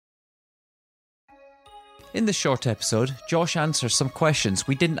In this short episode, Josh answers some questions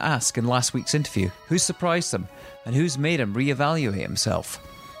we didn't ask in last week's interview. Who surprised him and who's made him reevaluate himself?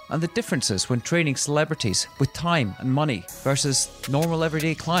 And the differences when training celebrities with time and money versus normal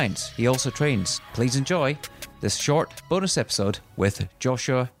everyday clients he also trains. Please enjoy this short bonus episode with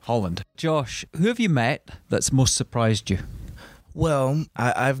Joshua Holland. Josh, who have you met that's most surprised you? Well,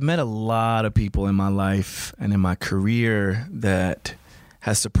 I've met a lot of people in my life and in my career that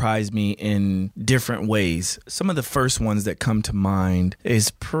has surprised me in different ways. Some of the first ones that come to mind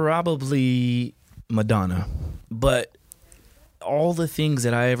is probably Madonna. But all the things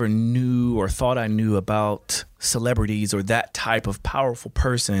that I ever knew or thought I knew about celebrities or that type of powerful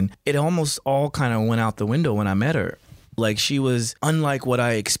person, it almost all kind of went out the window when I met her. Like, she was unlike what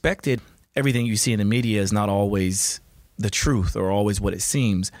I expected. Everything you see in the media is not always the truth or always what it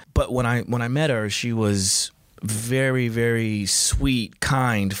seems. But when I met her, she was very, very sweet,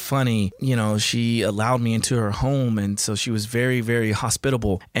 kind, funny. You know, she allowed me into her home, and so she was very, very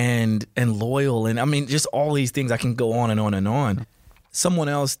hospitable and loyal. And I mean, just all these things. I can go on and on and on. Someone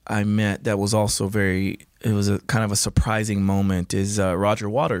else I met that was also it was a kind of a surprising moment is Roger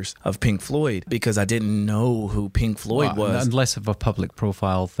Waters of Pink Floyd, because I didn't know who Pink Floyd was. And less of a public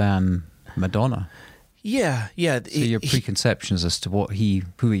profile than Madonna. Yeah. So your preconceptions as to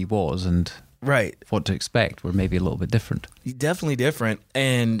who he was and right, what to expect were maybe a little bit different. Definitely different.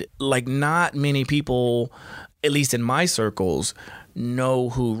 And like, not many people, at least in my circles, know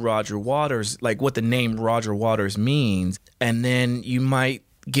who Roger Waters, like what the name Roger Waters means. And then you might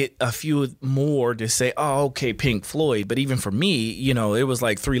get a few more to say, oh, okay, Pink Floyd. But even for me, you know, it was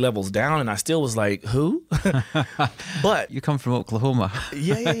like 3 levels down, and I still was like, who? But you come from Oklahoma.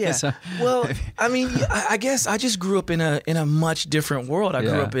 Yeah. So, well, I mean, I guess I just grew up in a much different world. I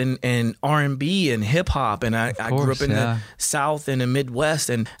grew up in R&B and hip hop, and I grew up in the South and the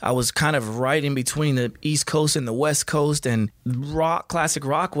Midwest, and I was kind of right in between the East Coast and the West Coast, and classic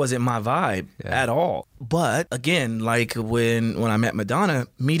rock wasn't my vibe at all. But again, like when I met Madonna,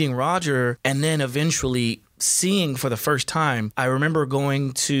 meeting Roger, and then eventually seeing for the first time, I remember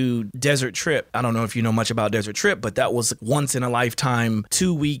going to Desert Trip. I don't know if you know much about Desert Trip, but that was once in a lifetime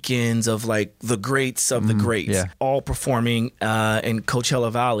 2 weekends of like the greats of the greats, all performing in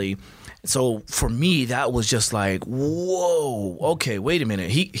Coachella Valley. So for me, that was just like, whoa, okay, wait a minute.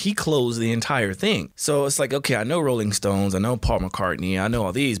 He closed the entire thing. So it's like, okay, I know Rolling Stones, I know Paul McCartney, I know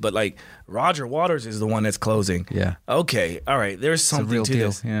all these, but like Roger Waters is the one that's closing. Yeah. Okay, all right, there's something to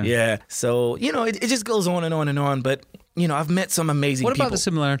this. Yeah. So, you know, it just goes on and on and on. But, you know, I've met some amazing people. What about the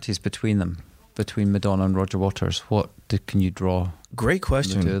similarities between them, between Madonna and Roger Waters? Can you draw? Great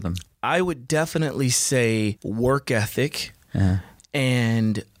question. The two of them? I would definitely say work ethic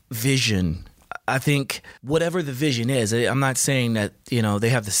and vision. I think whatever the vision is, I'm not saying that, you know, they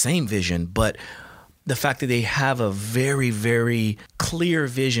have the same vision, but the fact that they have a very, very clear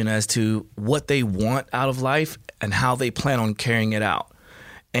vision as to what they want out of life and how they plan on carrying it out.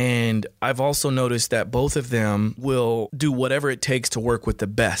 And I've also noticed that both of them will do whatever it takes to work with the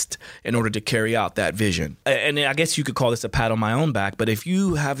best in order to carry out that vision. And I guess you could call this a pat on my own back, but if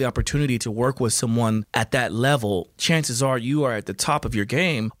you have the opportunity to work with someone at that level, chances are you are at the top of your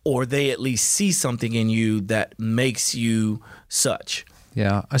game, or they at least see something in you that makes you such.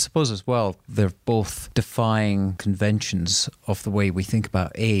 Yeah, I suppose as well, they're both defying conventions of the way we think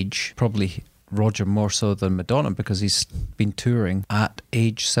about age, probably Roger more so than Madonna, because he's been touring at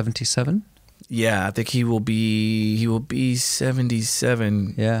age 77. Yeah, I think he will be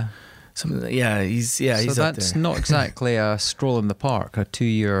 77. Yeah. He's up there. So that's not exactly a stroll in the park, a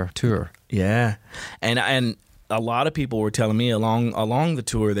 2-year tour. Yeah. And a lot of people were telling me along the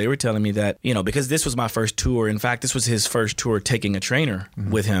tour, they were telling me that, you know, because this was my first tour. In fact, this was his first tour taking a trainer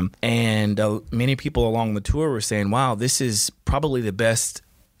with him. And many people along the tour were saying, wow, this is probably the best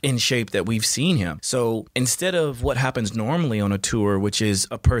in shape that we've seen him. So instead of what happens normally on a tour, which is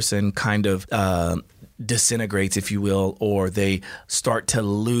a person kind of disintegrates, if you will, or they start to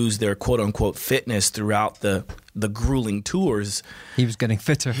lose their quote unquote fitness throughout the grueling tours. He was getting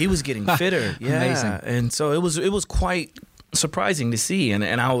fitter. Yeah. Amazing. And so it was quite surprising to see, and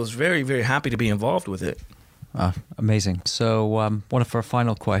I was very, very happy to be involved with it. Amazing. So one of our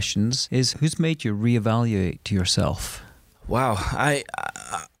final questions is, who's made you reevaluate yourself? Wow.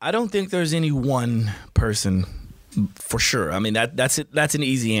 I don't think there's any one person for sure. I mean, that's an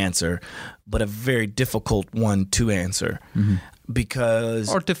easy answer, but a very difficult one to answer.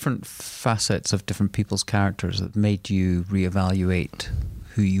 Because or different facets of different people's characters that made you reevaluate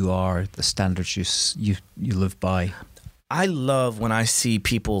who you are, the standards you live by. I love when I see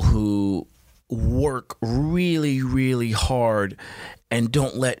people who work really, really hard and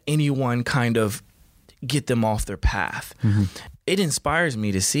don't let anyone kind of get them off their path. It inspires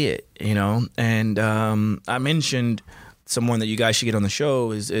me to see it, and I mentioned someone that you guys should get on the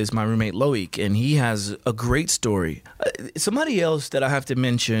show is my roommate Loic, and he has a great story. Somebody else that I have to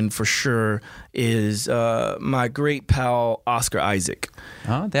mention for sure is my great pal Oscar Isaac.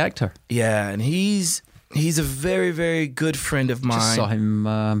 Oh, the actor. Yeah, and he's a very, very good friend of mine. Just saw him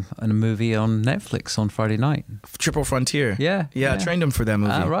in a movie on Netflix on Friday night. Triple Frontier. Yeah. I trained him for that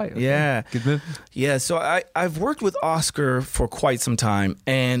movie. Ah, right. Okay. Yeah. Good movie. Yeah, so I've worked with Oscar for quite some time,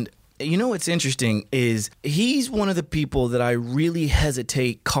 and what's interesting is he's one of the people that I really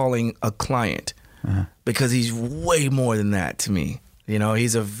hesitate calling a client because he's way more than that to me.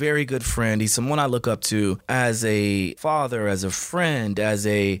 He's a very good friend. He's someone I look up to as a father, as a friend, as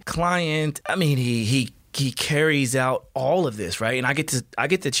a client. I mean, he carries out all of this, right? And I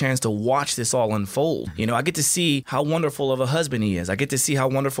get the chance to watch this all unfold. I get to see how wonderful of a husband he is. I get to see how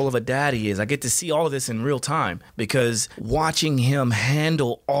wonderful of a dad he is. I get to see all of this in real time because watching him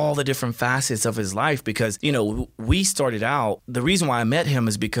handle all the different facets of his life, because, we started out, the reason why I met him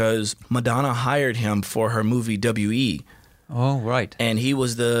is because Madonna hired him for her movie W.E. Oh, right. And he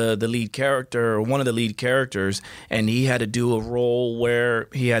was the lead character, or one of the lead characters, and he had to do a role where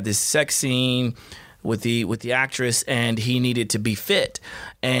he had this sex scene with the actress, and he needed to be fit.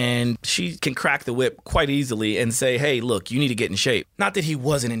 And she can crack the whip quite easily and say, hey, look, you need to get in shape. Not that he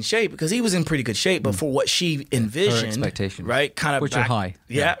wasn't in shape, because he was in pretty good shape, but for what she envisioned, her expectations, right? Kind of which are high.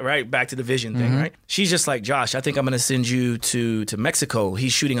 Yeah, right. Back to the vision thing, right? She's just like, Josh, I think I'm going to send you to Mexico.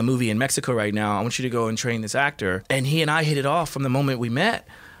 He's shooting a movie in Mexico right now. I want you to go and train this actor. And he and I hit it off from the moment we met.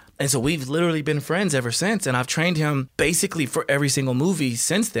 And so we've literally been friends ever since. And I've trained him basically for every single movie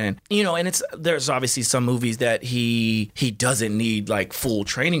since then. And there's obviously some movies that he doesn't need like full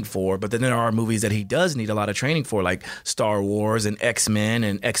training for, but then there are movies that he does need a lot of training for, like Star Wars and X-Men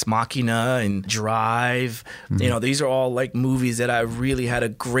and Ex Machina and Drive. These are all like movies that I really had a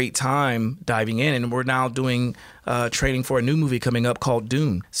great time diving in. And we're now doing training for a new movie coming up called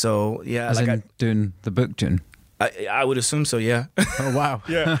Dune. So yeah, Dune, the book Dune. I would assume so, yeah. Oh, wow.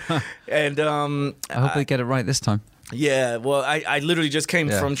 Yeah. And I hope they get it right this time. Yeah, well, I literally just came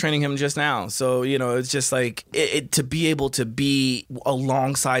from training him just now. So, it's just like to be able to be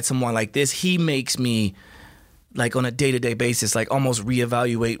alongside someone like this, he makes me, like on a day-to-day basis, like almost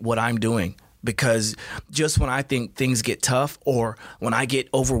reevaluate what I'm doing. Because just when I think things get tough or when I get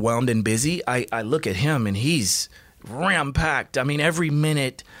overwhelmed and busy, I look at him and he's ram-packed. I mean, every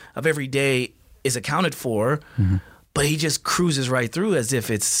minute of every day is accounted for, but he just cruises right through as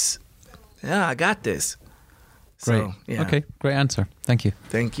if it's, I got this. Great. So, yeah. Okay, great answer. Thank you.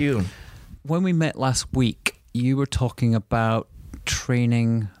 Thank you. When we met last week, you were talking about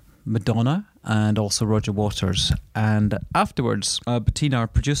training Madonna and also Roger Waters. And afterwards, Bettina, our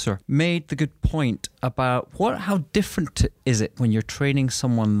producer, made the good point about how different is it when you're training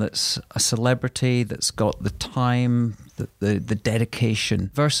someone that's a celebrity, that's got the time, the dedication,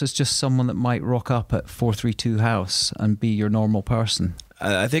 versus just someone that might rock up at 432 House and be your normal person.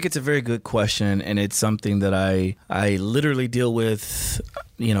 I think it's a very good question, and it's something that I literally deal with,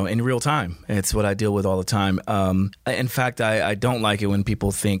 in real time. It's what I deal with all the time. In fact, I don't like it when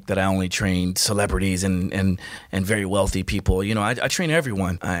people think that I only train celebrities and very wealthy people. I train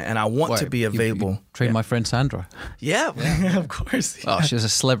everyone, and I want to be available. You train my friend Sandra. Yeah, of course. Oh, she was a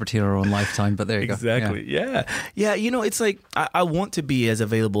celebrity in her own lifetime, but there you go. Exactly. Yeah. It's like I want to be as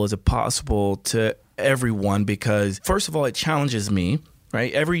available as possible to everyone because, first of all, it challenges me.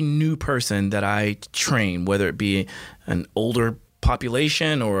 Right, every new person that I train, whether it be an older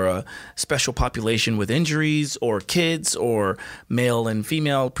population or a special population with injuries or kids or male and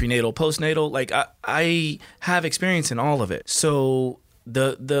female, prenatal, postnatal, like I have experience in all of it. So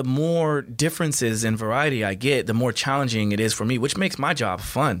the more differences in variety I get, the more challenging it is for me, which makes my job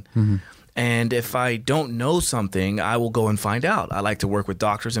fun. And if I don't know something, I will go and find out. I like to work with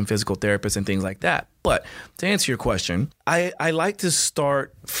doctors and physical therapists and things like that. But to answer your question, I like to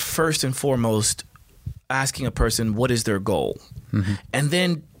start first and foremost asking a person what is their goal, and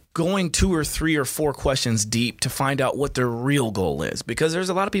then going 2 or 3 or 4 questions deep to find out what their real goal is. Because there's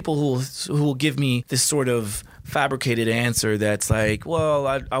a lot of people who will give me this sort of fabricated answer that's like,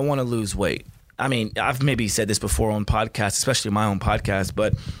 well, I want to lose weight. I mean, I've maybe said this before on podcasts, especially my own podcast,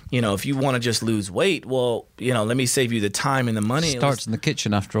 but, if you want to just lose weight, well, let me save you the time and the money. Starts in the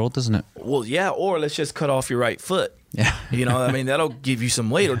kitchen after all, doesn't it? Well, yeah, or let's just cut off your right foot. Yeah. That'll give you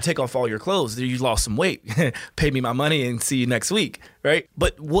some weight, or take off all your clothes. You lost some weight. Pay me my money and see you next week, right?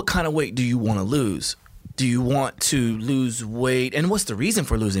 But what kind of weight do you want to lose? Do you want to lose weight? And what's the reason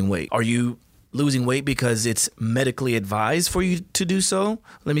for losing weight? Are you losing weight because it's medically advised for you to do so?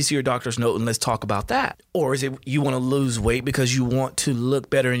 Let me see your doctor's note and let's talk about that. Or is it you want to lose weight because you want to look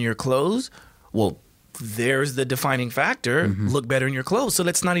better in your clothes? Well, there's the defining factor, look better in your clothes. So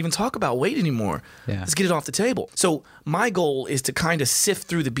let's not even talk about weight anymore. Yeah. Let's get it off the table. So my goal is to kind of sift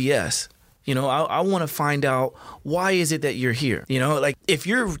through the BS. You know, I want to find out, why is it that you're here? You know, like if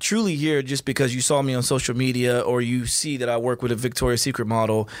you're truly here just because you saw me on social media or you see that I work with a Victoria's Secret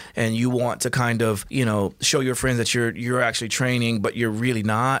model and you want to kind of, you know, show your friends that you're actually training, but you're really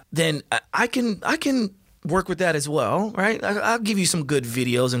not, then I can work with that as well, right? I'll give you some good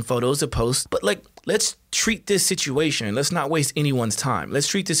videos and photos to post, but like, let's treat this situation. Let's not waste anyone's time. Let's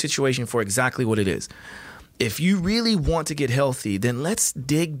treat this situation for exactly what it is. If you really want to get healthy, then let's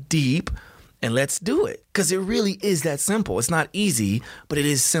dig deep and let's do it. Because it really is that simple. It's not easy, but it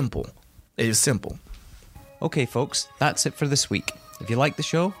is simple. It is simple. Okay, folks, that's it for this week. If you like the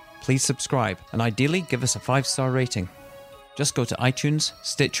show, please subscribe and ideally give us a 5-star rating. Just go to iTunes,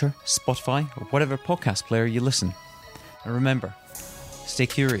 Stitcher, Spotify, or whatever podcast player you listen. And remember, stay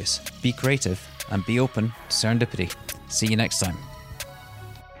curious, be creative, and be open to serendipity. See you next time.